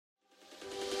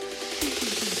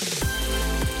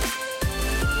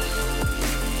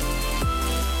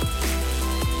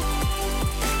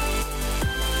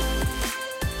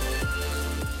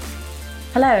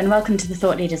Hello and welcome to the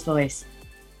Thought Leader's Voice.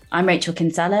 I'm Rachel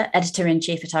Kinsella,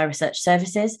 Editor-in-Chief at iResearch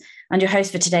Services, and your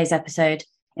host for today's episode,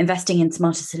 Investing in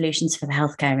Smarter Solutions for the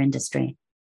Healthcare Industry.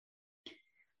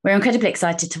 We're incredibly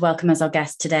excited to welcome as our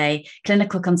guest today,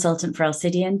 clinical consultant for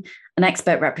Alcidion, an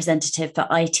expert representative for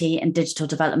IT and digital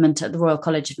development at the Royal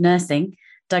College of Nursing,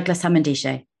 Douglas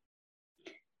Hamandishe.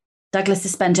 Douglas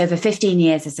has spent over 15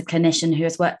 years as a clinician who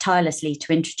has worked tirelessly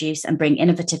to introduce and bring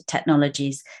innovative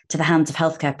technologies to the hands of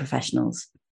healthcare professionals.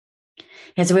 He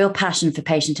has a real passion for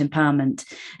patient empowerment,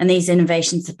 and these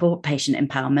innovations support patient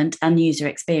empowerment and user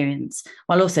experience,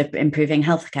 while also improving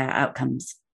healthcare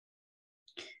outcomes.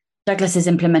 Douglas has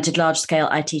implemented large-scale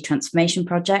IT transformation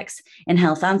projects in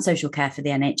health and social care for the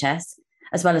NHS,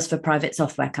 as well as for private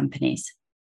software companies.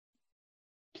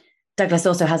 Douglas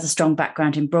also has a strong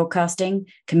background in broadcasting,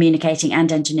 communicating, and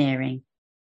engineering.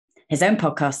 His own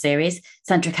podcast series,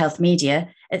 Centric Health Media,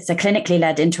 it's a clinically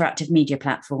led interactive media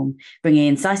platform, bringing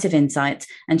incisive insights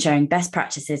and sharing best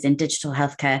practices in digital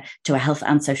healthcare to a health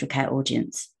and social care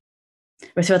audience.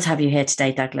 We're thrilled to have you here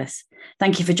today, Douglas.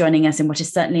 Thank you for joining us in what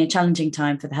is certainly a challenging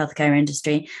time for the healthcare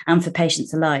industry and for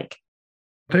patients alike.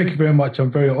 Thank you very much.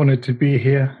 I'm very honoured to be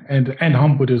here and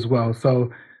humbled as well. So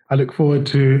I look forward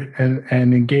to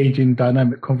an engaging,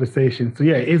 dynamic conversation. So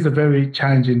yeah, it is a very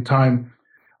challenging time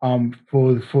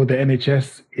for the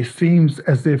NHS. It seems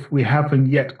as if we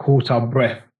haven't yet caught our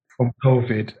breath from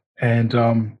COVID,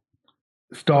 and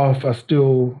staff are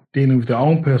still dealing with their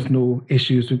own personal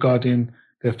issues regarding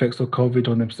the effects of COVID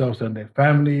on themselves and their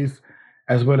families,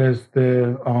 as well as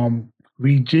the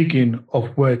rejigging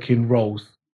of working roles.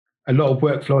 A lot of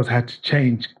workflows had to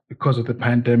change because of the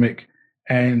pandemic,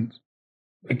 and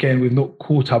again, we've not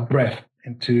caught our breath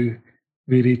and to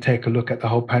really take a look at the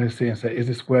whole panacea and say, is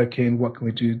this working? What can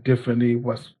we do differently?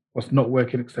 What's not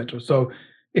working, etc. So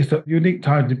it's a unique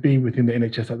time to be within the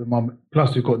NHS at the moment.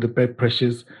 Plus, we've got the bed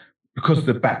pressures because of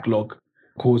the backlog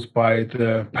caused by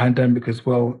the pandemic as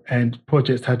well, and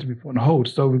projects had to be put on hold.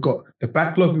 So we've got the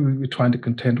backlog we're trying to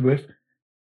contend with,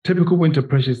 typical winter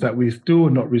pressures that we still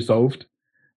not resolved,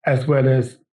 as well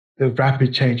as the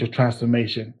rapid change of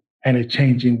transformation and a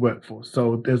changing workforce.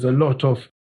 So there's a lot of,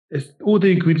 all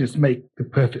the ingredients make the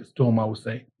perfect storm, I would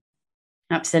say.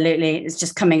 Absolutely. It's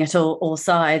just coming at all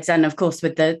sides. And of course,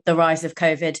 with the rise of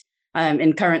COVID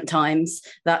in current times,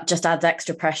 that just adds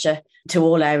extra pressure to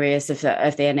all areas of the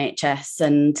NHS.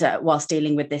 And whilst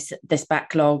dealing with this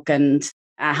backlog and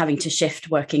having to shift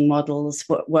working models,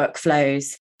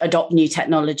 workflows, adopt new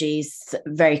technologies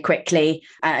very quickly,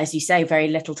 as you say, very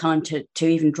little time to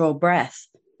even draw breath.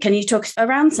 Can you talk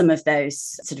around some of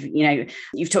those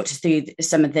you've talked us through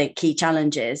some of the key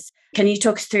challenges. Can you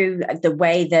talk us through the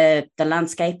way the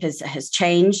landscape has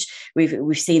changed?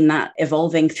 We've seen that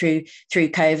evolving through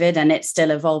COVID, and it's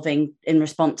still evolving in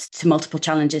response to multiple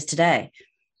challenges today.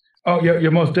 Oh, yeah,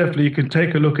 most definitely. You can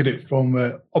take a look at it from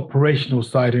an operational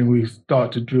side, and we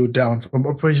start to drill down. From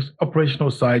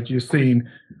operational side, you're seeing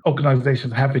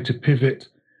organizations having to pivot,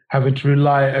 having to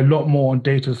rely a lot more on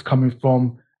data coming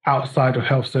from outside of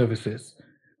health services.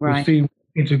 Right. We've seen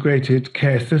integrated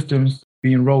care systems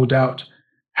being rolled out,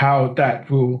 how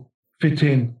that will fit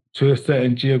in to a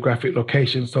certain geographic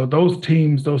location. So those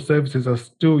teams, those services are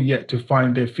still yet to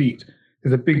find their feet.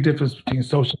 There's a big difference between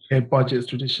social care budgets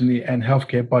traditionally and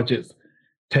healthcare budgets.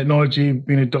 Technology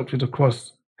being adopted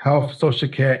across health, social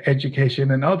care, education,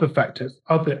 and other factors,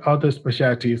 other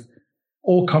specialties,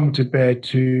 all come to bear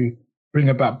to bring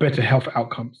about better health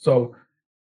outcomes. So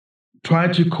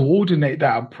trying to coordinate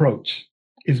that approach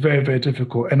is very, very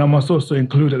difficult. And I must also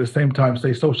include at the same time,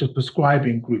 say, social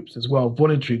prescribing groups as well,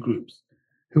 voluntary groups,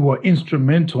 who are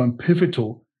instrumental and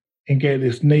pivotal in getting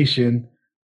this nation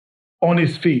on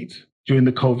its feet during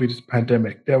the COVID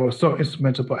pandemic. They were so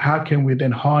instrumental, but how can we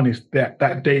then harness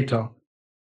that data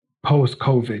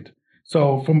post-COVID?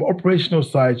 So from operational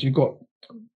side, you got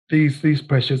these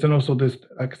pressures, and also this,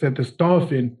 like I said, the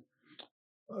staffing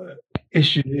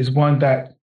issue is one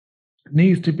that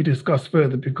needs to be discussed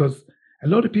further, because a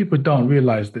lot of people don't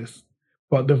realize this,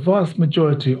 but the vast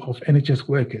majority of NHS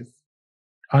workers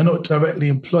are not directly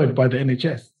employed by the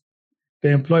NHS.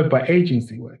 They're employed by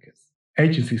agency workers,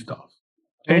 agency staff.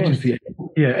 Agencies.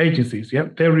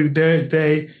 Yep. They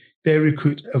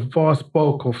recruit a vast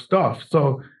bulk of staff.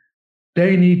 So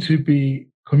they need to be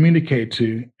communicated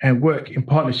to and work in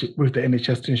partnership with the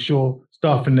NHS to ensure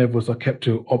staffing levels are kept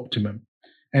to optimum.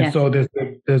 And yes. So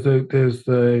there's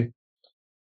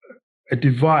a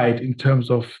divide in terms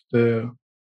of a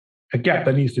gap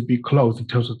that needs to be closed in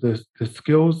terms of the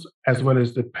skills as well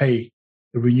as the pay,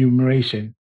 the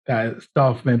remuneration that a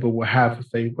staff member will have,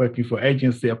 say, working for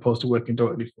agency opposed to working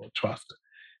directly for a trust.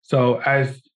 So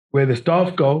as where the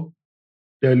staff go,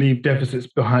 they'll leave deficits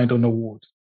behind on the ward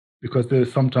because they're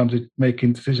sometimes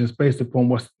making decisions based upon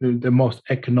what's the most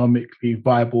economically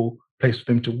viable place for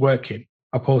them to work in,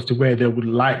 opposed to where they would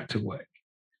like to work.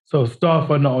 So staff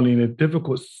are not only in a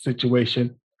difficult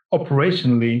situation,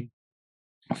 operationally,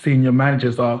 senior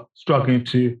managers are struggling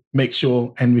to make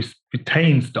sure and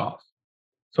retain staff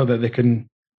so that they can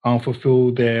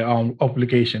fulfill their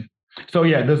obligation. So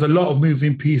yeah, there's a lot of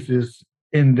moving pieces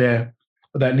in there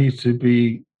that needs to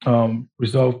be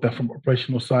resolved from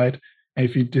operational side. And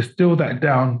if you distill that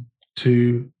down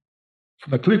to,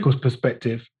 from the clinical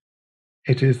perspective,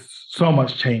 it is so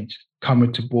much change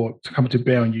coming to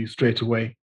bear on you straight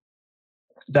away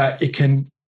that it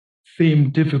can seem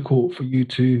difficult for you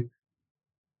to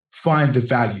find the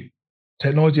value.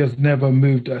 Technology has never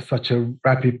moved at such a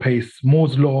rapid pace.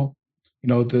 Moore's law,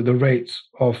 the rate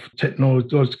of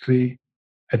technologically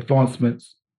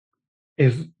advancements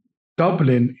is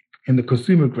doubling in the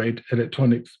consumer grade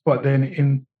electronics, but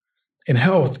then in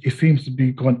health, it seems to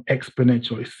be gone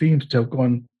exponential. It seems to have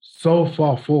gone so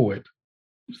far forward.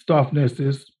 Staff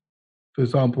nurses, for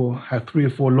example, have 3 or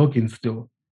 4 logins still,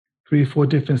 3 or 4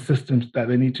 different systems that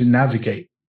they need to navigate,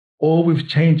 all with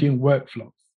changing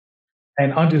workflows.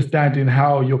 And understanding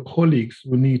how your colleagues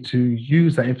will need to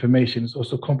use that information is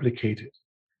also complicated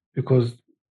because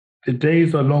the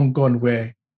days are long gone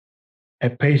where a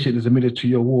patient is admitted to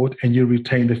your ward and you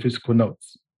retain the physical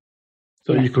notes.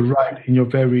 So yes, you could write in your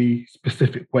very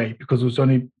specific way because it was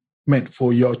only meant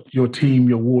for your team,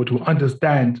 your ward to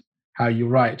understand how you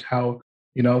write,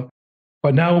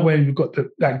 But now when you've got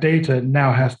that data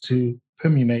now has to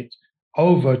permeate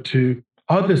over to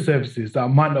other services that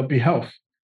might not be health.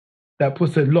 That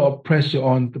puts a lot of pressure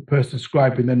on the person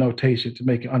scribing the notation to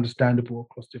make it understandable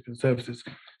across different services.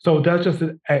 So that's just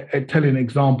a telling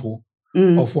example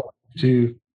of what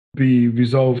to be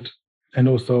resolved and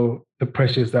also the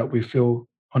pressures that we feel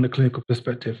on the clinical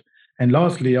perspective. And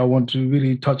lastly, I want to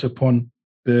really touch upon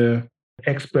the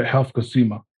expert health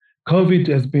consumer. COVID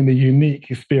has been a unique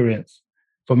experience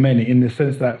for many in the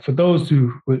sense that for those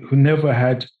who never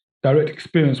had direct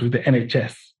experience with the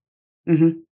NHS,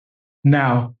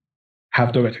 now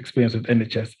have direct experience with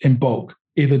NHS in bulk,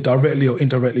 either directly or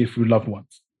indirectly through loved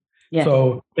ones. Yes.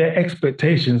 So their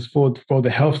expectations for the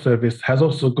health service has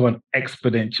also gone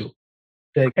exponential.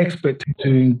 They're expected to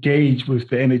engage with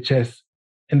the NHS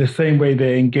in the same way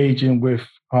they're engaging with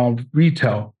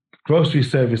retail, grocery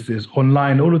services,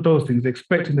 online, all of those things,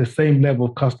 expecting the same level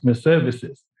of customer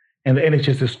services. And the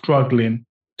NHS is struggling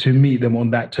to meet them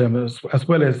on that term, as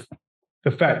well as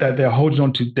the fact that they're holding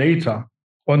on to data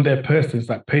on their persons,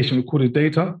 like patient-recorded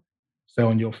data, say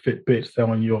on your Fitbit, say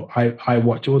on your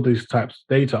iWatch, all these types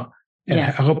of data, and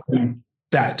helping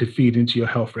that to feed into your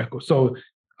health record. So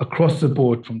across the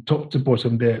board, from top to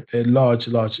bottom, they're large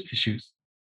issues.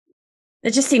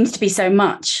 There just seems to be so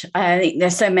much. I think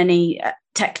there's so many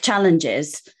tech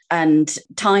challenges and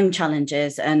time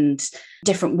challenges and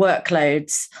different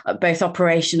workloads, both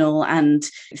operational and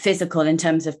physical in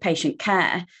terms of patient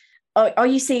care. Are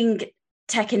you seeing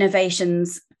tech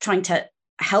innovations trying to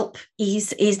help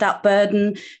ease that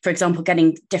burden? For example,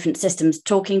 getting different systems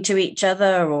talking to each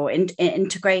other or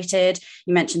integrated.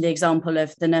 You mentioned the example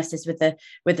of the nurses with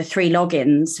the 3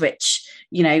 logins, which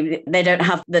they don't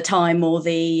have the time or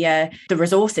the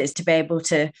resources to be able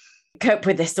to cope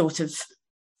with this sort of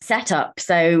setup.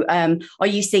 So, are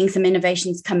you seeing some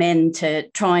innovations come in to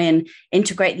try and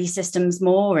integrate these systems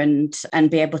more and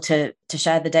be able to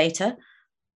share the data?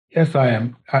 Yes, I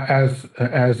am.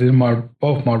 As in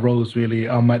both my roles, really,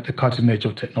 I'm at the cutting edge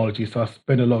of technology. So I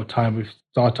spend a lot of time with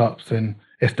startups and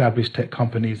established tech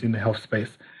companies in the health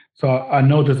space. So I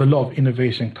know there's a lot of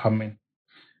innovation coming.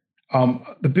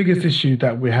 The biggest issue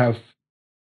that we have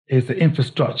is the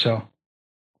infrastructure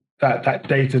that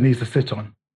data needs to sit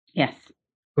on. Yes.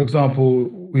 For example,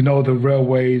 we know the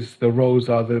railways, the roads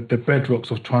are the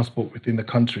bedrocks of transport within the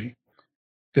country.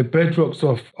 The bedrocks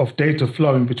of data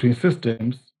flowing between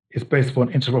systems is based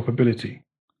upon interoperability,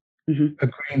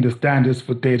 agreeing the standards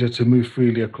for data to move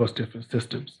freely across different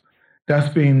systems. That's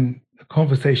been a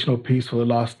conversational piece for the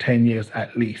last 10 years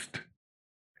at least.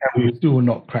 And we've still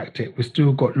not cracked it. We've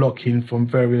still got lock-in from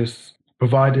various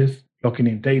providers, locking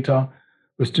in data.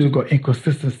 We've still got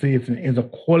inconsistencies in the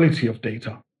quality of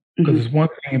data. Because there's one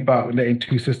thing about letting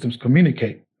 2 systems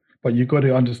communicate, but you've got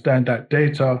to understand that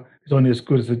data is only as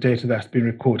good as the data that's been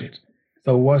recorded.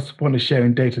 So what's the point of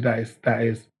sharing data that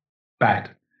is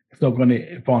bad? It's not going to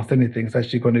advance anything. It's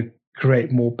actually going to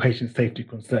create more patient safety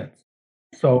concerns.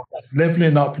 So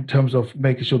leveling up in terms of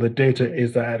making sure the data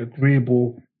is at an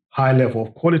agreeable high level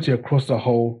of quality across the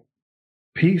whole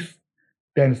piece.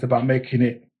 Then it's about making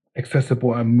it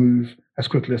accessible and move as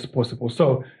quickly as possible.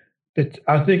 So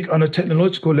I think on a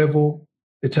technological level,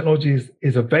 the technology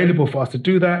is available for us to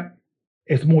do that.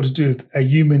 It's more to do with a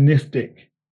humanistic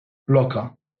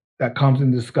blocker that comes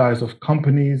in the disguise of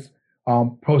companies,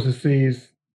 processes,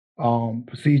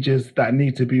 procedures that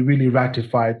need to be really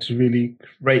ratified to really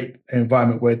create an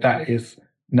environment where that is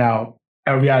now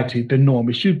a reality, the norm.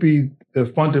 It should be the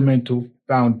fundamental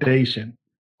foundation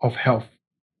of health,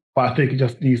 but I think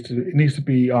it needs to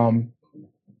be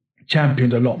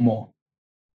championed a lot more.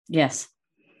 Yes.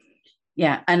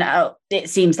 Yeah. And it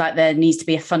seems like there needs to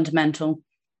be a fundamental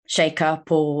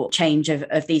shake-up or change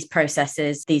of these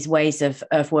processes, these ways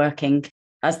of working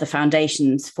as the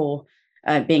foundations for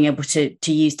being able to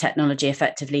use technology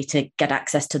effectively to get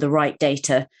access to the right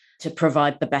data to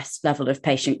provide the best level of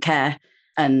patient care.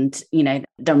 And,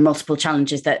 there are multiple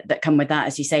challenges that come with that,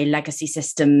 as you say, legacy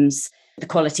systems, the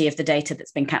quality of the data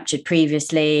that's been captured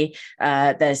previously.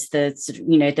 There's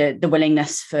the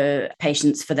willingness for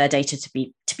patients for their data to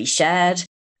be shared.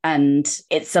 And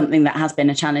it's something that has been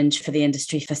a challenge for the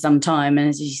industry for some time. And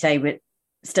as you say, we're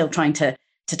still trying to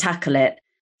tackle it.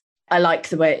 I like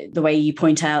the way you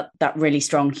point out that really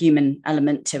strong human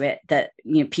element to it, that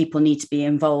people need to be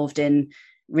involved in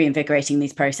reinvigorating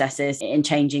these processes, in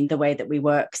changing the way that we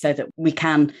work so that we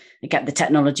can get the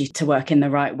technology to work in the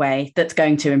right way that's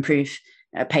going to improve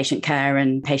patient care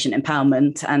and patient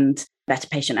empowerment and better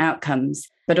patient outcomes,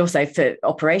 but also for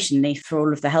operationally for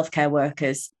all of the healthcare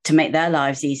workers to make their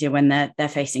lives easier when they're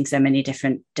facing so many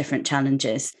different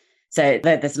challenges. So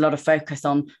there's a lot of focus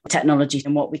on technology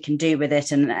and what we can do with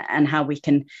it and how we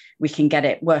can get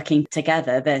it working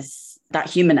together. There's that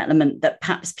human element that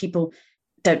perhaps people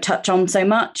don't touch on so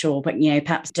much, or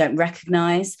perhaps don't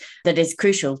recognize, that is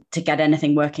crucial to get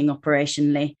anything working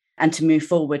operationally and to move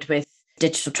forward with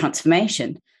digital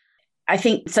transformation. I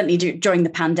think certainly during the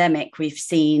pandemic, we've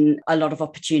seen a lot of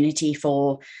opportunity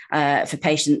for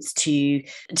patients to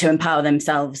empower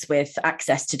themselves with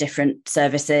access to different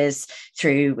services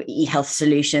through e-health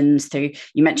solutions. Through,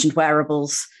 you mentioned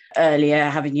wearables earlier,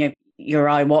 having your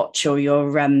iWatch or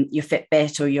your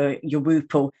Fitbit or your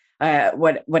Whoop or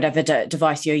whatever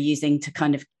device you're using to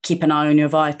kind of keep an eye on your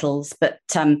vitals, but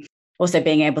also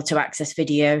being able to access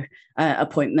video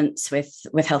appointments with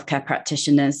healthcare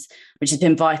practitioners, which has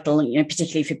been vital,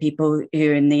 particularly for people who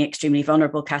are in the extremely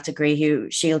vulnerable category, who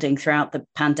shielding throughout the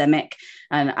pandemic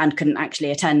and couldn't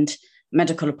actually attend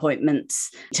medical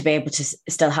appointments, to be able to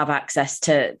still have access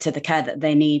to the care that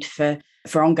they need for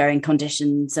ongoing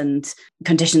conditions and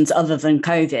conditions other than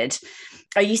COVID.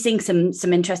 Are you seeing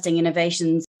some interesting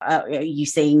innovations? Are you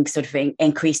seeing sort of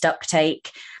increased uptake?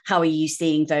 How are you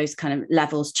seeing those kind of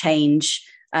levels change?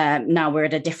 Now we're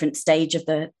at a different stage of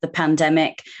the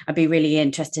pandemic. I'd be really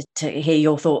interested to hear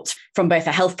your thoughts from both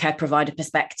a healthcare provider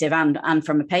perspective and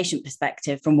from a patient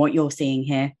perspective, from what you're seeing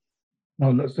here.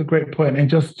 No, that's a great point. And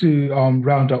just to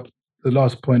round up the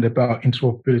last point about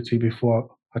interoperability before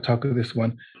I tackle this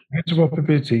one,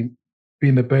 interoperability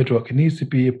being the bedrock, it needs to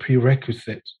be a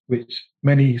prerequisite, which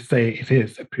many say it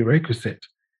is a prerequisite.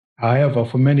 However,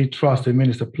 for many trusts and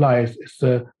many suppliers, it's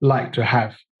a like to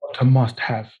have, not a must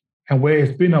have. And where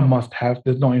it's been a must have,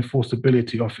 there's no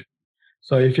enforceability of it.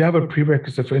 So if you have a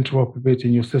prerequisite for interoperability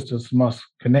and your systems must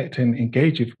connect and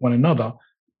engage with one another,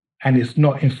 and it's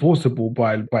not enforceable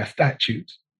by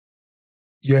statute,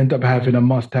 you end up having a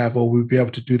must have, or we'll be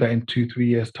able to do that in 2-3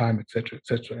 years' time, et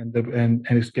cetera, and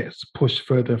it gets pushed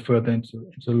further and further into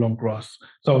the long grass.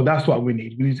 So that's what we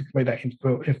need. We need to make that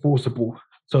enforceable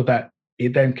so that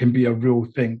it then can be a real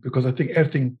thing, because I think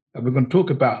everything that we're going to talk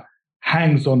about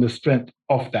hangs on the strength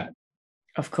of that.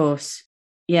 Of course.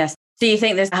 Yes. Do you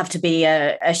think there's have to be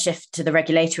a shift to the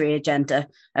regulatory agenda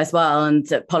as well, and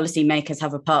that policymakers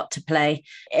have a part to play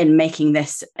in making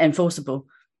this enforceable?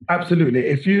 Absolutely.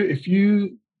 If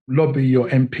you lobby your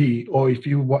MP, or if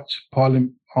you watch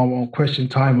Parliament on Question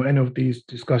Time, or any of these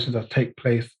discussions that take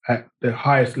place at the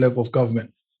highest level of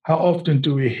government, how often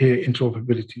do we hear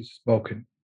interoperability spoken?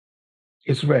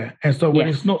 It's rare. And so when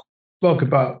it's not spoken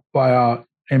about by our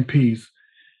MPs,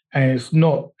 and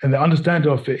the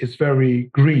understanding of it is very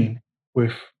green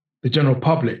with the general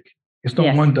public, it's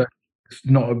no wonder it's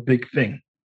not a big thing.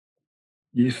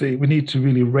 You see, we need to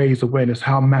really raise awareness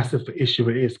how massive an issue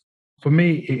it is. For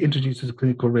me, it introduces a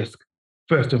clinical risk,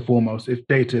 first and foremost, if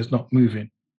data is not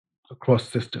moving across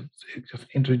systems. It just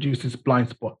introduces blind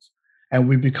spots. And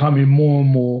we're becoming more and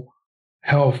more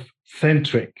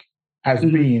health-centric as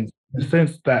beings, in the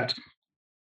sense that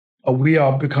we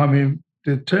are becoming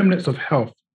the determinants of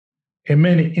health, in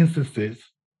many instances,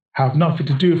 have nothing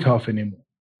to do with health anymore.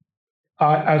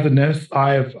 As a nurse,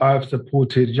 I've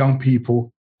supported young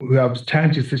people who have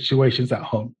challenging situations at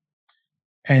home.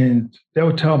 And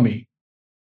they'll tell me,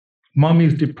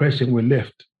 Mummy's depression will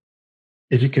lift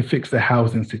if you can fix the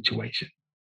housing situation.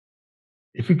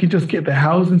 If we can just get the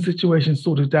housing situation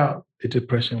sorted out, the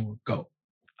depression will go.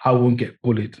 I won't get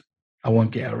bullied. I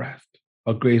won't get harassed.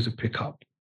 Our grades will pick up,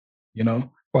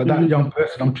 But that young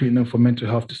person, I'm treating them for mental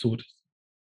health disorders.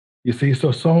 You see, so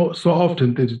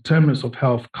often the determinants of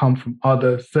health come from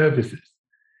other services.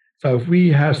 So if we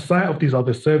have sight of these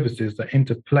other services that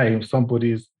interplay with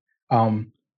somebody's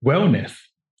wellness,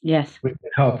 yes, we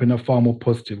can help in a far more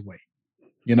positive way.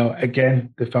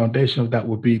 Again, the foundation of that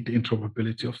would be the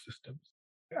interoperability of systems.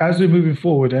 As we're moving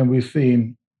forward and we're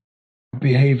seeing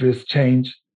behaviors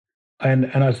change, and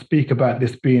I speak about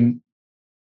this being,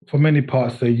 for many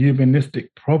parts, a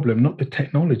humanistic problem, not the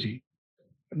technology.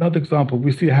 Another example,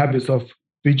 we see habits of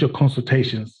video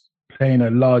consultations playing a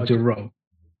larger role.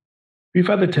 We've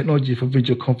had the technology for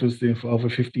video conferencing for over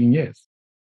 15 years.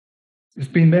 It's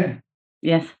been there.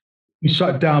 Yes. It's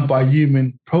shut down by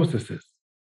human processes,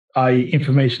 i.e.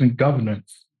 information and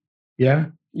governance. Yeah?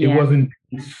 It wasn't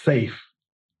safe.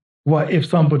 What if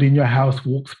somebody in your house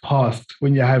walks past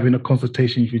when you're having a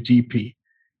consultation with your GP?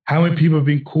 How many people have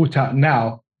been caught out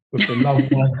now with the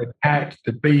loved one, the cat,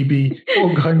 the baby,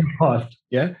 all going past?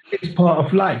 Yeah, it's part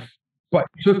of life. But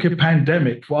it took a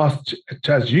pandemic for us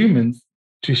as humans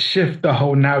to shift the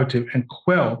whole narrative and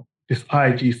quell this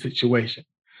IG situation.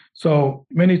 So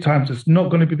many times it's not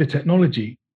going to be the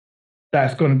technology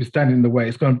that's going to be standing in the way.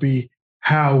 It's going to be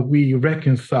how we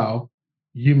reconcile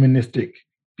humanistic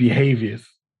behaviors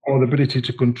or the ability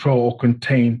to control or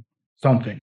contain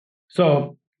something.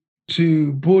 So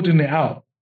to broaden it out,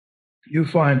 you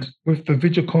find with the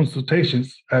video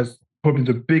consultations as probably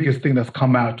the biggest thing that's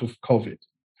come out of COVID in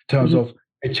terms of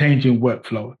a change in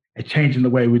workflow, a change in the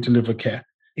way we deliver care.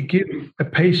 It gives a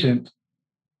patient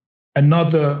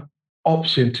another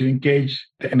option to engage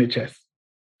the NHS.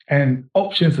 And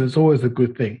options is always a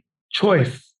good thing.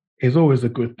 Choice is always a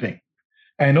good thing.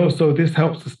 And also this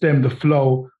helps to stem the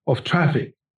flow of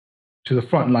traffic to the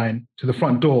front line, to the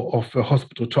front door of a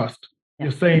hospital trust.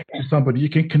 You're saying to somebody, you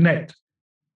can connect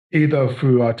either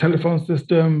through our telephone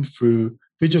system, through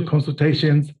video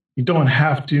consultations. You don't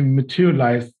have to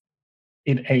materialize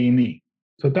in A&E.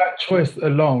 So that choice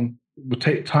alone will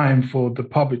take time for the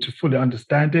public to fully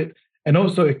understand it. And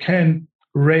also it can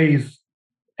raise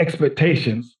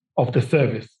expectations of the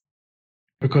service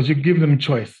because you give them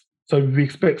choice. So we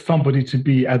expect somebody to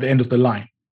be at the end of the line.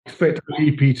 We expect a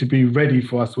GP to be ready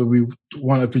for us when we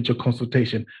want a video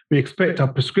consultation. We expect our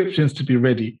prescriptions to be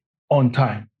ready on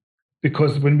time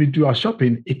because when we do our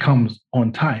shopping, it comes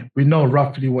on time. We know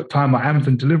roughly what time our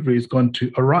Amazon delivery is going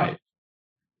to arrive.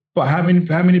 But how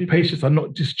many patients are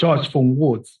not discharged from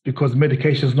wards because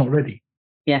medication is not ready?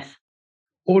 Yes.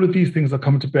 All of these things are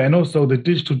coming to bear. And also the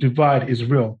digital divide is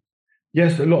real.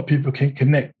 Yes, a lot of people can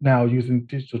connect now using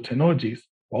digital technologies,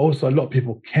 but also a lot of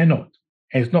people cannot.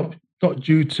 And it's not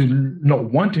due to not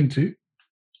wanting to,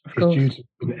 it's due to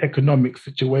the economic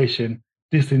situation.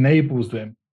 This enables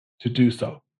them to do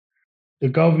so. The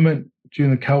government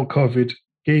during the COVID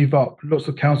gave up, lots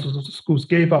of councils, lots of schools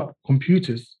gave up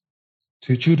computers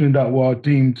to children that were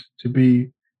deemed to be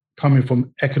coming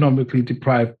from economically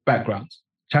deprived backgrounds,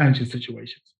 challenging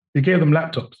situations. They gave them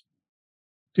laptops.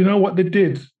 Do you know what they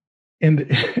did in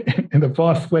the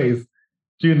fast ways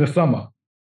during the summer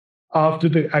after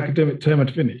the academic term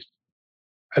had finished?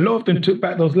 A lot of them took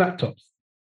back those laptops.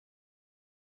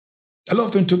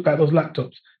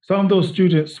 Some of those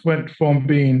students went from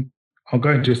being, I'm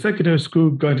going to a secondary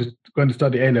school, going to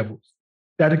study A-levels.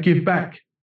 They had to give back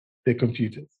their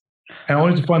computers and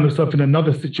only to find themselves in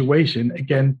another situation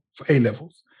again for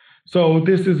A-levels. So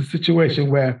this is a situation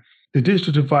where the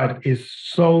digital divide is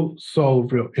so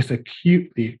real. It's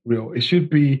acutely real. There should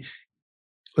be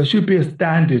a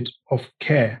standard of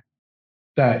care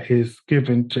that is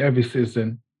given to every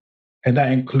citizen, and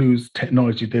that includes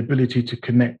technology, the ability to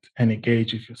connect and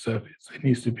engage with your service. It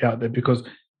needs to be out there because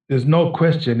there's no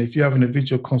question if you're having a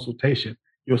video consultation,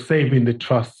 you're saving the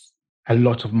trust a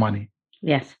lot of money.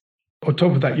 Yes. On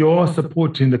top of that, you're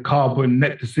supporting the carbon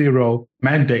net zero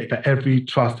mandate that every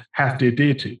trust has to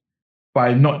adhere to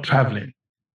by not traveling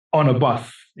on a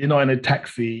bus, in a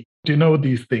taxi,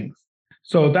 these things.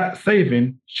 So that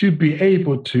saving should be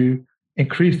able to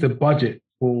increase the budget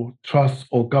for trusts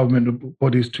or government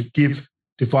bodies to give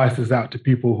devices out to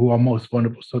people who are most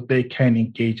vulnerable so they can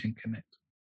engage and connect.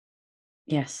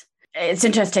 Yes. It's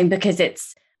interesting because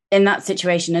it's in that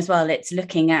situation as well, it's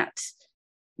looking at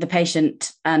the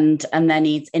patient and their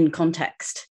needs in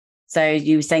context. So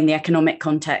you were saying the economic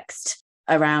context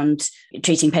around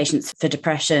treating patients for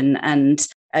depression and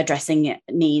addressing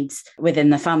needs within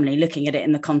the family, looking at it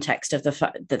in the context of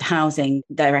the housing,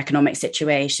 their economic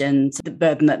situations, the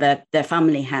burden that their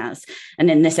family has.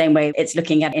 And in the same way, it's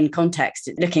looking at in context,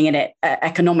 looking at it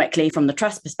economically from the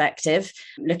trust perspective,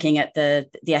 looking at the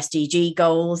SDG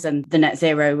goals and the net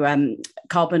zero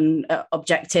carbon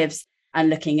objectives, and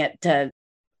looking at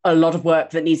a lot of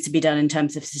work that needs to be done in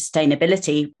terms of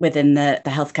sustainability within the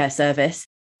healthcare service.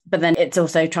 But then it's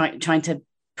also trying to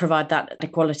provide that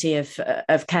equality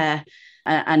of care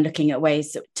and looking at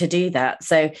ways to do that.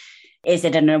 So is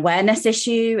it an awareness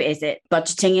issue? Is it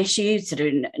budgeting issues? Sort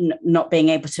of not being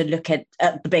able to look at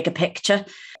the bigger picture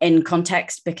in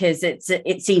context, because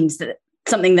it seems that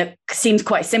something that seems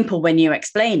quite simple when you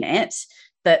explain it,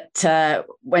 that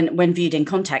when viewed in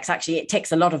context, actually it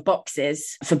ticks a lot of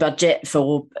boxes for budget,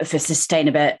 for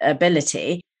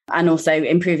sustainability, and also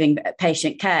improving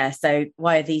patient care. So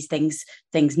why are these things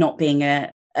not being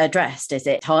addressed? Is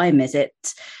it time? Is it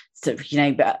sort of,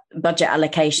 budget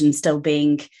allocation still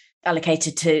being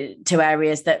allocated to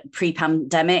areas that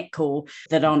pre-pandemic or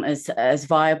that aren't as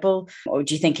viable? Or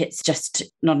do you think it's just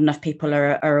not enough people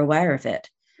are aware of it?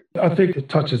 I think it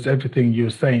touches everything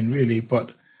you're saying, really,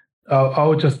 but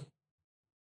I'll just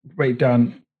break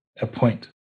down a point.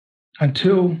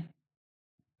 Until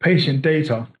patient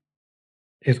data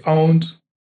is owned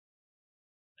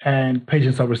and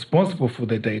patients are responsible for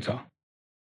their data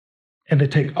and they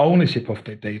take ownership of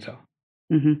their data,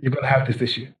 you're going to have this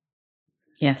issue.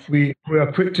 Yes. We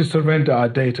are quick to surrender our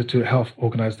data to a health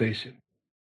organization,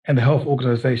 and the health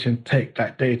organization take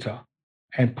that data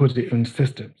and put it in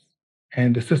systems,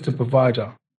 and the system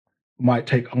provider might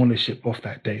take ownership of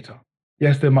that data.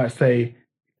 Yes, they might say,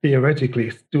 theoretically,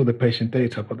 it's still the patient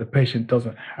data, but the patient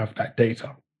doesn't have that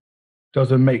data,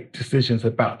 doesn't make decisions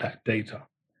about that data.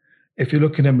 If you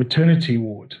look in a maternity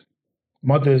ward,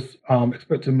 mothers,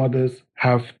 expectant mothers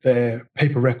have their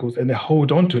paper records and they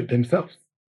hold on to it themselves.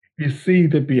 You see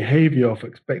the behavior of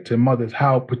expectant mothers,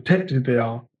 how protected they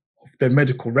are of their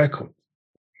medical records.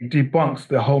 It debunks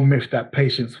the whole myth that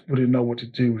patients wouldn't know what to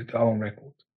do with their own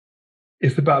records.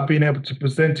 It's about being able to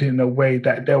present it in a way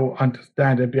that they will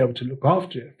understand and be able to look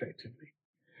after it effectively.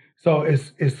 So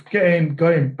it's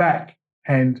going back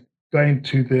and going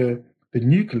to the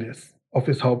nucleus of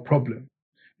this whole problem.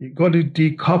 You've got to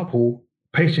decouple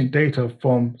patient data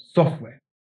from software.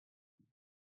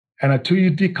 And until you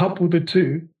decouple the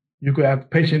two, you're going to have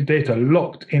patient data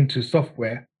locked into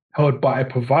software held by a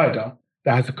provider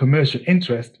that has a commercial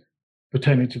interest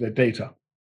pertaining to the data.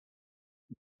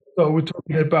 So we're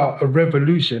talking about a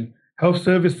revolution. Health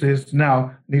services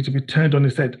now need to be turned on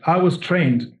its head. I was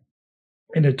trained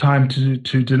in a time to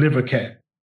deliver care.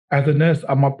 As a nurse,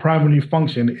 my primary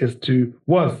function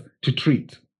was to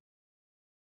treat.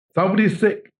 Somebody's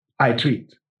sick, I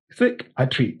treat. Sick, I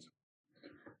treat.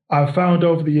 I've found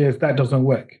over the years that doesn't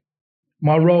work.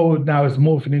 My role now is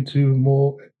morphing into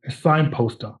more a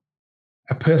signposter,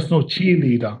 a personal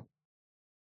cheerleader.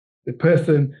 The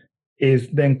person is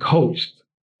then coached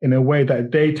in a way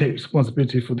that they take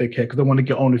responsibility for their care because they want to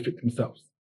get on with it themselves.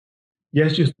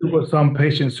 Yes, you still got some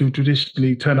patients who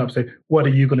traditionally turn up and say, what are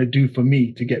you going to do for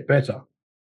me to get better?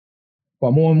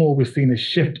 But more and more, we're seeing a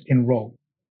shift in role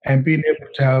and being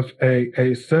able to have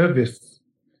a service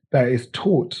that is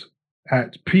taught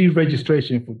at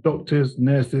pre-registration for doctors,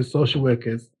 nurses, social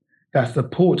workers that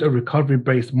support a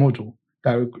recovery-based model,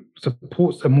 that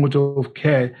supports a model of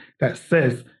care that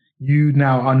says you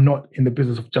now are not in the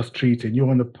business of just treating.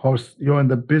 You're in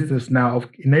the business now of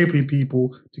enabling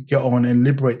people to get on and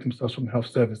liberate themselves from health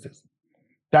services.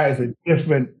 That is a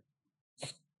different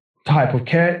type of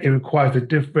care. It requires a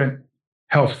different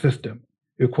health system.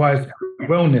 It requires a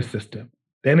wellness system.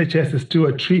 The NHS is still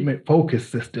a treatment-focused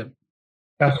system.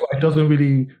 That's why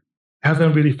it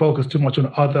hasn't really focused too much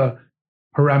on other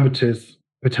parameters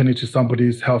pertaining to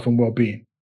somebody's health and well-being.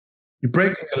 You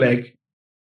break a leg,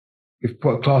 you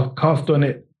put a cast on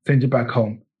it, send you back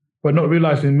home, but not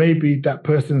realizing maybe that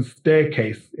person's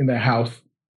staircase in their house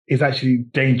is actually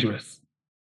dangerous.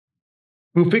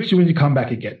 We'll fix you when you come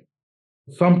back again.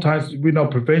 Sometimes we know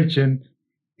prevention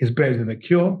is better than the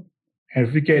cure. And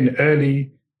if we get in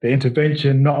early, the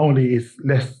intervention not only is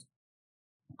less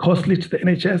costly to the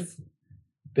NHS,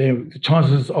 the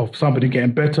chances of somebody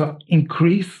getting better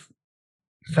increase,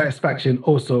 satisfaction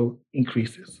also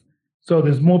increases. So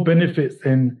there's more benefits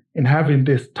in having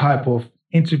this type of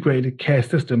integrated care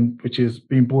system, which is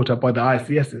being brought up by the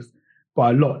ICSs,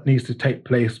 but a lot needs to take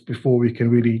place before we can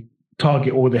really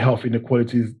target all the health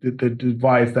inequalities, the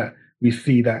divides that we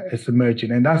see that is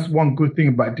emerging. And that's one good thing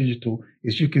about digital,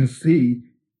 is you can see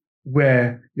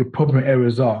where your problem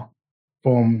areas are,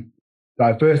 from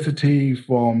diversity,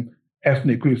 from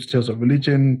ethnic groups, in terms of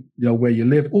religion, where you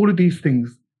live, all of these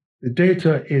things. The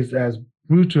data is as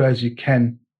brutal as it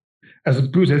can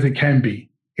be.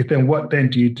 Then what then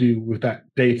do you do with that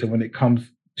data when it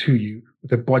comes to you with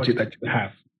the budget that you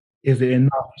have? Is it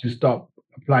enough to start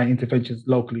applying interventions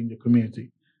locally in your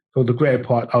community? For the greater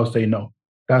part, I'll say no.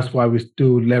 That's why we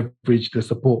still leverage the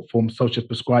support from social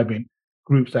prescribing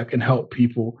groups that can help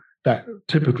people that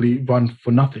typically run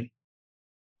for nothing.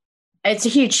 It's a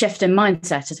huge shift in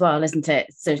mindset as well, isn't it?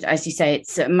 So as you say,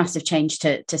 it's a massive change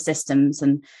to systems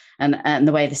and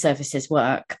the way the services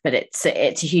work, but it's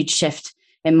a huge shift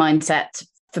in mindset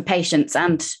for patients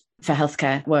and for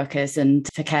healthcare workers and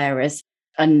for carers.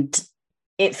 And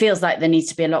it feels like there needs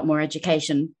to be a lot more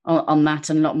education on that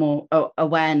and a lot more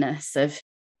awareness of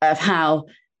how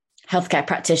healthcare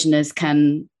practitioners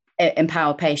can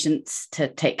empower patients to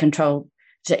take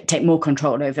more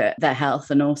control over their health,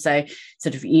 and also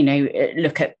sort of,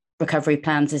 look at recovery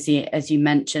plans, as you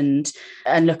mentioned,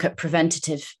 and look at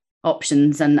preventative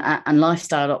options and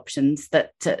lifestyle options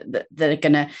that are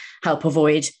going to help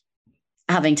avoid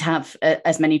having to have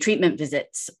as many treatment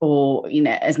visits or,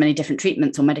 as many different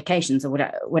treatments or medications or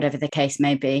whatever the case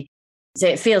may be. So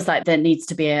it feels like there needs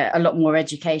to be a lot more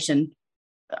education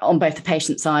on both the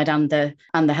patient side and the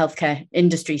healthcare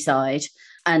industry side.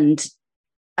 And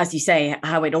as you say,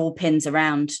 how it all pins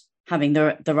around having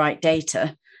the right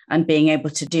data and being able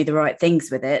to do the right things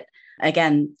with it.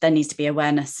 Again, there needs to be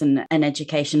awareness and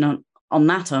education on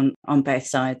that on both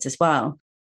sides as well.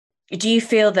 Do you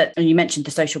feel that, and you mentioned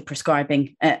the social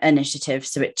prescribing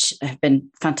initiatives, which have been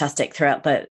fantastic throughout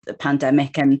the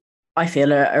pandemic, and I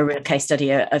feel a real case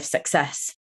study of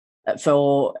success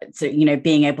for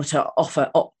being able to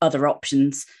offer other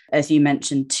options, as you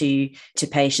mentioned, to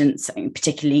patients,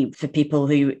 particularly for people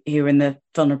who are in the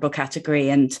vulnerable category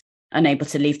and unable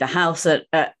to leave the house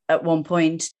at one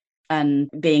point, and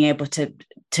being able to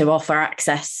offer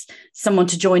access, someone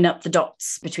to join up the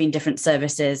dots between different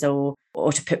services or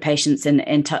to put patients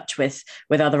in touch with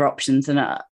other options and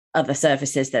other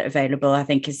services that are available, I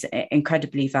think is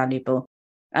incredibly valuable.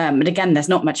 But again, there's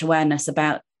not much awareness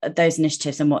about those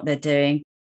initiatives and what they're doing.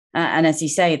 And as you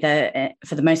say,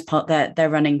 for the most part, they're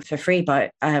running for free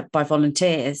by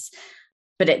volunteers.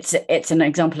 But it's an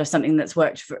example of something that's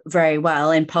worked very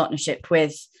well in partnership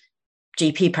with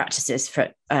GP practices,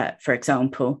 for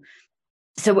example.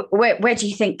 So where do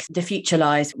you think the future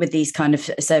lies with these kind of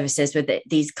services, with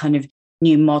these kind of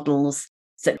new models?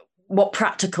 So what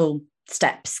practical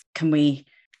steps can we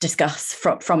discuss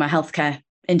from a healthcare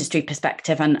industry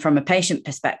perspective and from a patient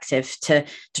perspective to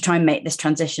try and make this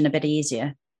transition a bit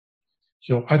easier?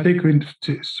 Sure. I think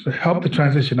to help the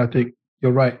transition, I think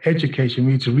you're right. Education,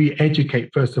 we need to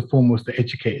re-educate first and foremost the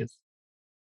educators.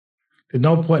 There's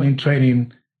no point in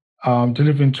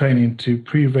delivering training to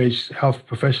pre-reg health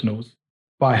professionals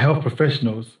by health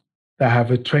professionals that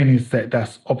have a training set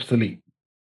that's obsolete.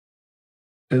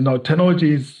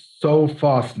 Technology is so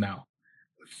fast now.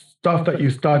 Stuff that you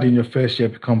study in your first year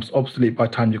becomes obsolete by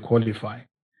the time you qualify.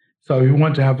 So we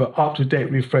want to have an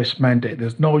up-to-date refresh mandate.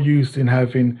 There's no use in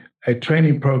having a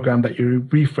training program that you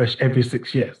refresh every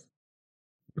 6 years.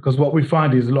 Because what we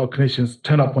find is a lot of clinicians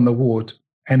turn up on the ward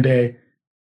and they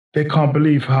can't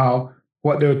believe how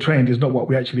what they were trained is not what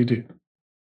we actually do.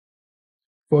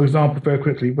 For example, very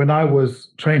quickly, when I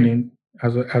was training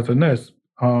as a nurse,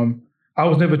 I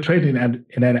was never trained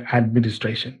in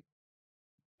administration,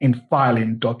 in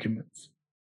filing documents,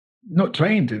 not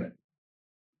trained in it.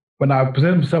 When I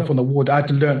presented myself on the ward, I had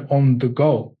to learn on the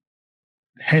go.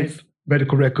 Hence,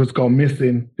 medical records go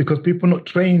missing because people are not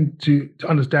trained to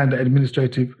understand the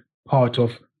administrative part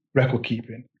of record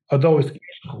keeping, although it's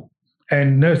critical.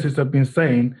 And nurses have been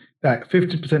saying that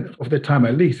 50% of their time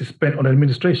at least is spent on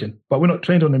administration, but we're not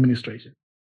trained on administration.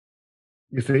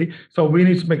 You see? So we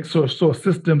need to make sure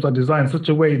systems are designed in such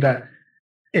a way that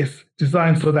it's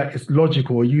designed so that it's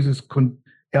logical,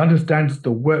 it understands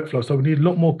the workflow. So we need a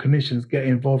lot more clinicians get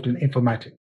involved in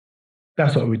informatics.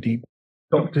 That's what we need.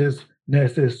 Doctors,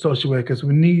 nurses, social workers,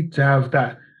 we need to have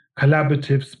that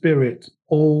collaborative spirit,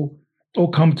 all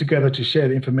come together to share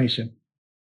the information.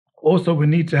 Also, we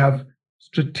need to have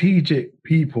strategic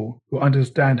people who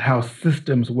understand how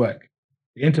systems work,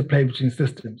 the interplay between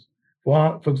systems.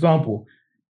 For example,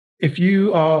 if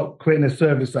you are creating a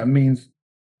service that means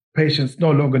patients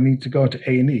no longer need to go to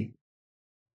A&E,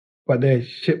 but they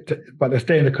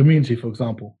stay in the community, for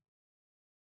example,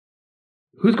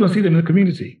 who's going to see them in the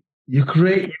community? You're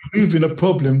moving a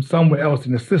problem somewhere else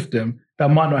in the system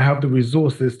that might not have the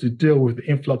resources to deal with the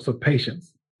influx of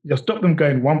patients. You stop them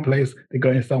going one place, they're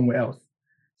going somewhere else.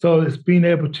 So it's being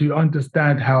able to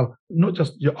understand how not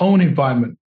just your own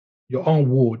environment, your own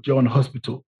ward, your own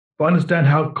hospital, but understand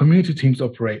how community teams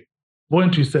operate,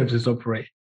 voluntary services operate,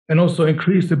 and also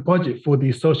increase the budget for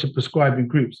these social prescribing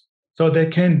groups so they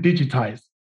can digitize.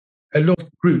 A lot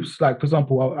of groups, like, for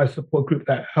example, I support a group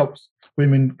that helps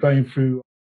women going through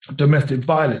domestic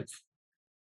violence.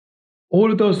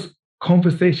 All of those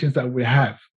conversations that we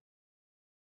have,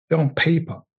 they're on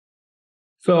paper.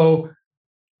 So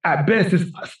at best,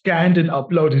 it's scanned and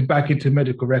uploaded back into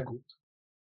medical records.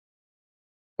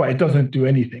 But it doesn't do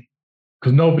anything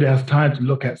because nobody has time to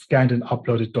look at scanned and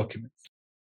uploaded documents.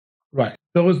 Right.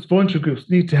 Those voluntary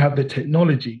groups need to have the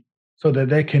technology so that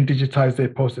they can digitize their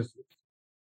processes.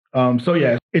 So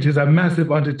yeah, it is a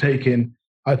massive undertaking.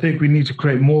 I think we need to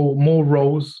create more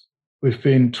roles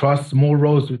within trusts, more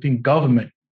roles within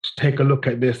government to take a look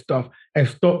at this stuff and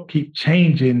keep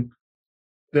changing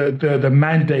the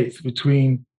mandates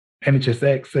between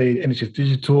NHSX, say NHS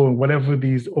Digital, and whatever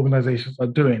these organizations are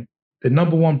doing. The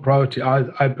number one priority,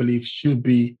 I believe, should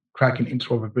be cracking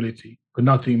interoperability, because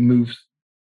nothing moves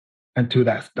until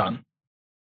that's done.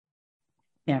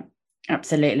 Yeah,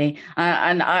 absolutely.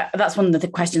 That's one of the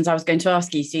questions I was going to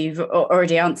ask you. So you've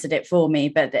already answered it for me,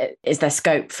 but is there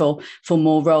scope for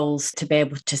more roles to be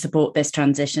able to support this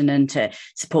transition and to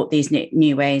support these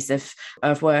new ways of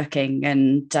working?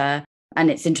 And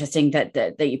it's interesting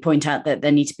that you point out that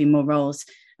there need to be more roles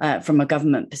from a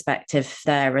government perspective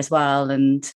there as well,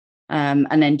 and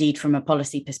indeed from a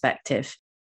policy perspective.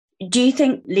 Do you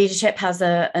think leadership has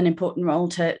an important role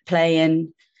to play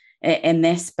in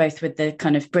this, both with the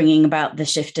kind of bringing about the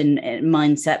shift in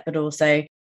mindset, but also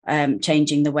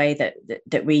changing the way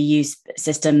that we use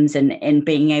systems and in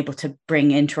being able to bring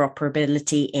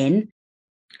interoperability in?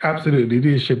 Absolutely.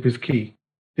 Leadership is key.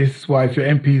 This is why if your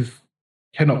MPs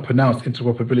cannot pronounce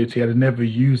interoperability and never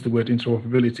use the word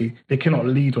interoperability, they cannot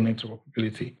lead on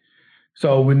interoperability.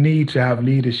 So we need to have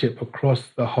leadership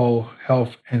across the whole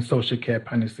health and social care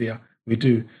panacea. We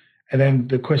do. And then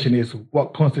the question is,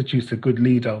 what constitutes a good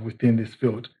leader within this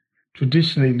field?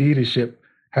 Traditionally, leadership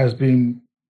has been,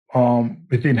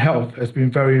 within health, has been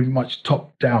very much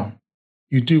top down.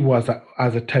 You do as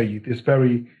I tell you, this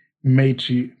very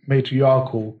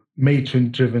matriarchal,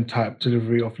 matron-driven type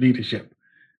delivery of leadership.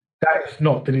 That is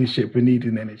not the leadership we need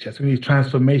in NHS. We need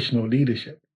transformational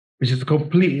leadership, which is a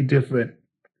completely different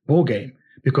ballgame.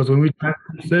 Because when we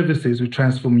transform services, we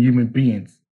transform human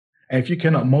beings. And if you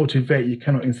cannot motivate, you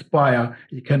cannot inspire,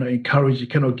 you cannot encourage, you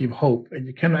cannot give hope, and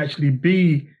you cannot actually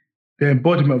be the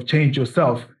embodiment of change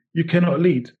yourself, you cannot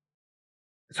lead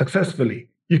successfully.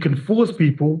 You can force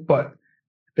people, but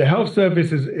the health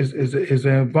service is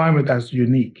an environment that's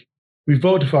unique. We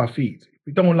vote with our feet. If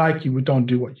we don't like you, we don't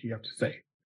do what you have to say.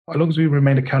 As long as we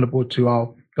remain accountable to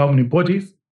our governing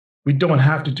bodies, we don't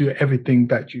have to do everything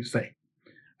that you say.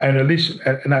 And at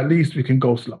least we can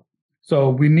go slow. So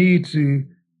we need to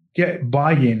get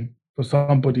buy-in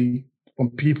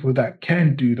from people that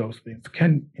can do those things,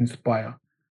 can inspire.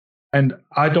 And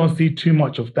I don't see too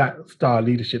much of that style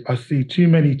leadership. I see too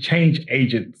many change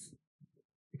agents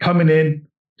coming in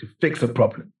to fix a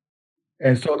problem.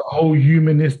 And so the whole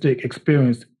humanistic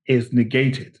experience is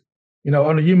negated. You know,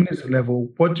 on a humanistic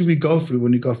level, what do we go through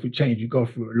when you go through change? You go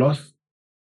through a loss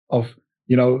of,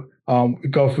 we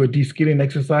go through a de-skilling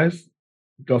exercise,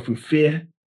 we go through fear.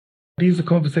 These are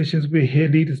conversations we hear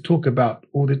leaders talk about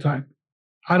all the time.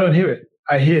 I don't hear it.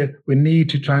 I hear we need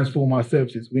to transform our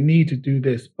services. We need to do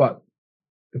this. But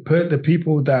the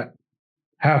people that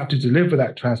have to deliver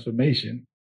that transformation,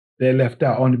 they're left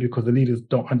out only because the leaders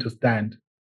don't understand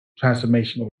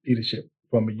transformational leadership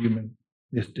from a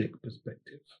humanistic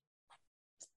perspective.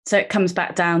 So it comes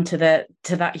back down to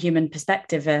that human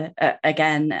perspective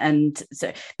again, and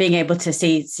so being able to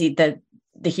see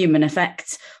the human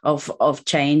effects of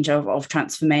change, of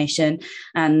transformation,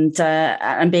 and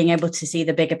being able to see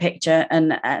the bigger picture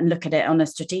and look at it on a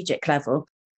strategic level,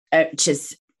 which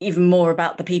is even more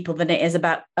about the people than it is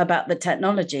about the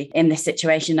technology in this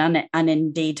situation, and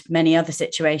indeed many other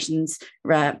situations,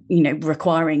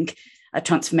 requiring a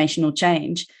transformational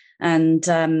change.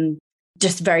 And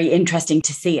just very interesting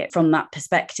to see it from that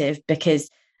perspective, because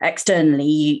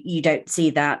externally you don't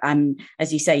see that.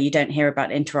 As you say, you don't hear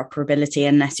about interoperability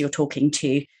unless you're talking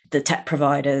to the tech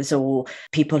providers or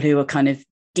people who are kind of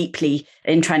deeply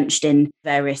entrenched in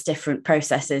various different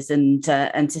processes and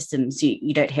systems.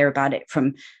 You don't hear about it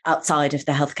from outside of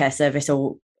the healthcare service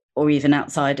or even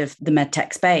outside of the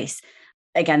medtech space.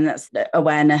 Again, that's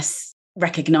awareness,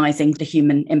 recognizing the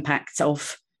human impacts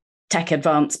of tech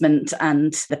advancement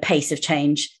and the pace of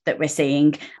change that we're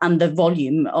seeing and the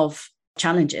volume of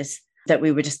challenges that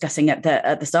we were discussing at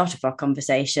the start of our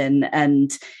conversation.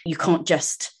 And you can't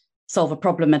just solve a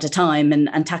problem at a time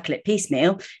and tackle it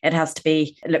piecemeal. It has to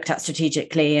be looked at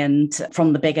strategically and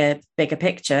from the bigger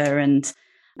picture. And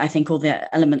I think all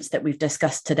the elements that we've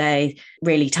discussed today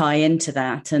really tie into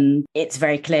that. And it's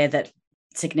very clear that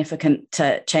significant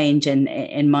change in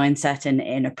mindset and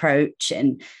in approach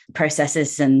and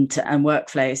processes and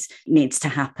workflows needs to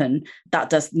happen. That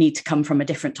does need to come from a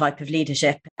different type of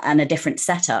leadership and a different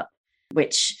setup,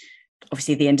 which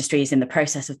obviously the industry is in the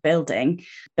process of building,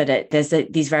 but there's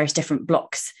these various different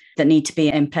blocks that need to be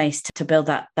in place to build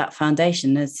that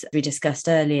foundation, as we discussed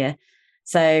earlier.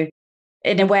 So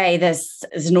in a way, there's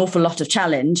an awful lot of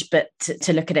challenge, but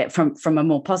to look at it from a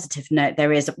more positive note,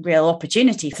 there is a real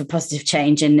opportunity for positive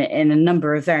change in a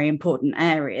number of very important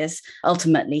areas,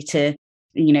 ultimately to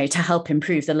help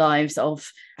improve the lives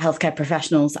of healthcare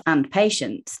professionals and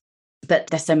patients. But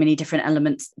there's so many different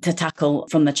elements to tackle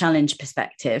from the challenge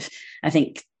perspective. I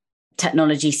think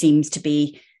technology seems to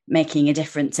be making a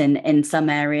difference in some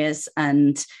areas,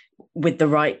 and with the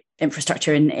right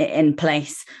infrastructure in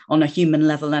place on a human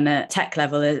level and a tech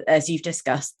level, as you've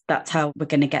discussed, that's how we're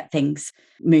going to get things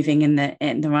moving in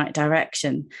the right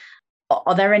direction.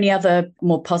 Are there any other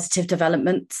more positive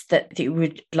developments that you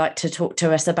would like to talk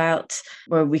to us about,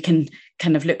 where we can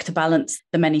kind of look to balance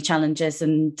the many challenges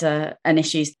and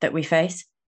issues that we face?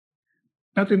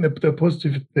 I think the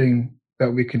positive thing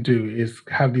that we can do is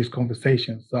have these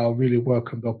conversations. So I really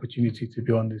welcome the opportunity to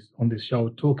be on this show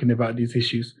talking about these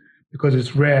issues, because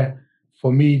it's rare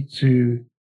for me to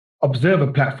observe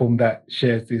a platform that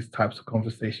shares these types of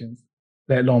conversations,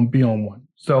 let alone be on one.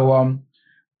 So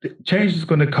the change is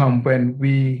going to come when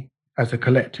we, as a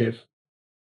collective,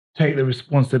 take the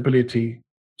responsibility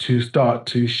to start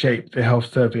to shape the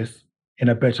health service in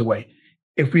a better way.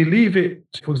 If we leave it,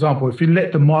 for example, if we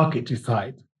let the market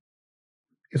decide,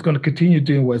 it's going to continue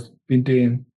doing what it's been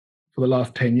doing for the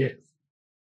last 10 years.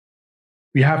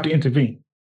 We have to intervene.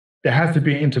 There has to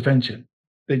be an intervention.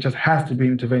 There just has to be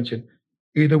an intervention.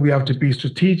 Either we have to be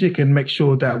strategic and make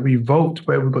sure that we vote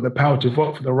where we've got the power to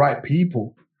vote for the right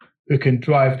people who can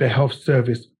drive the health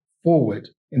service forward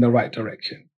in the right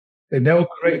direction. Then they'll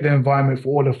create the environment for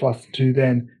all of us to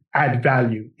then add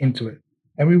value into it.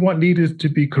 And we want leaders to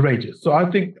be courageous. So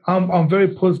I think I'm very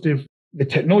positive. The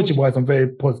technology-wise, I'm very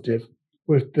positive.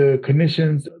 With the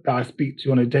clinicians that I speak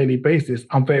to on a daily basis,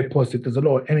 I'm very positive. There's a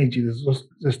lot of energy.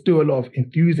 There's still a lot of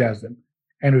enthusiasm.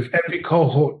 And with every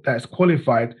cohort that's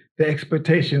qualified, the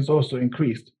expectations also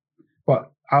increased.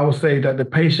 But I will say that the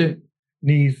patient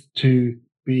needs to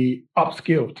be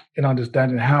upskilled in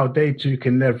understanding how they too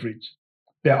can leverage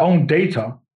their own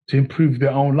data to improve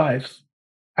their own lives,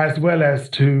 as well as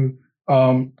to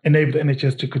enable the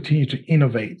NHS to continue to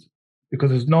innovate.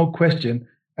 Because there's no question,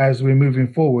 as we're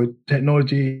moving forward,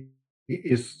 technology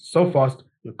is so fast.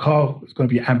 Your car is going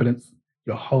to be an ambulance,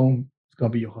 your home is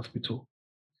going to be your hospital,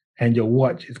 and your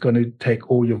watch is going to take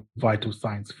all your vital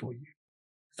signs for you.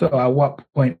 So at what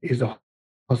point is the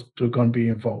hospital going to be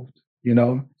involved?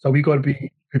 So we got to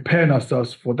be preparing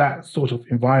ourselves for that sort of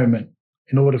environment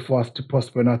in order for us to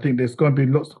prosper. And I think there's going to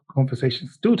be lots of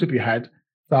conversations still to be had.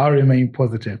 So I remain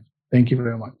positive. Thank you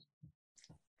very much.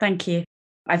 Thank you.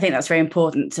 I think that's very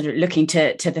important, sort of looking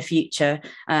to the future,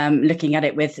 looking at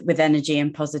it with energy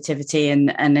and positivity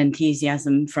and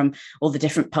enthusiasm from all the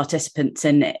different participants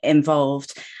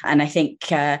involved. And I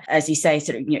think, as you say,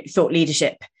 sort of thought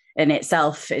leadership in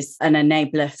itself is an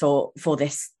enabler for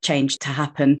this change to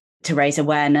happen, to raise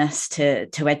awareness, to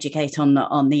educate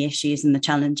on the issues and the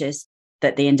challenges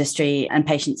that the industry and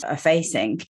patients are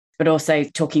facing, but also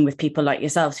talking with people like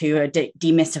yourselves who are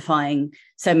demystifying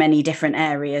so many different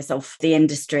areas of the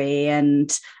industry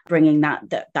and bringing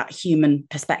that human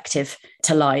perspective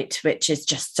to light, which is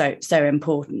just so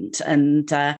important.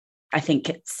 And I think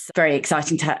it's very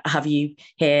exciting to have you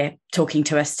here talking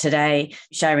to us today,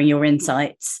 sharing your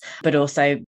insights, but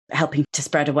also helping to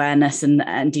spread awareness and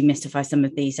demystify some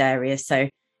of these areas. So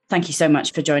thank you so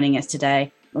much for joining us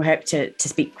today. We hope to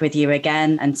speak with you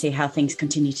again and see how things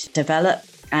continue to develop.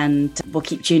 And we'll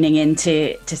keep tuning in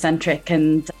to Centric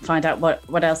and find out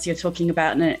what else you're talking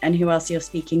about and who else you're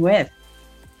speaking with.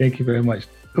 Thank you very much.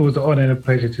 It was an honor and a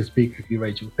pleasure to speak with you,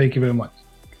 Rachel. Thank you very much.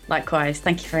 Likewise.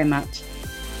 Thank you very much.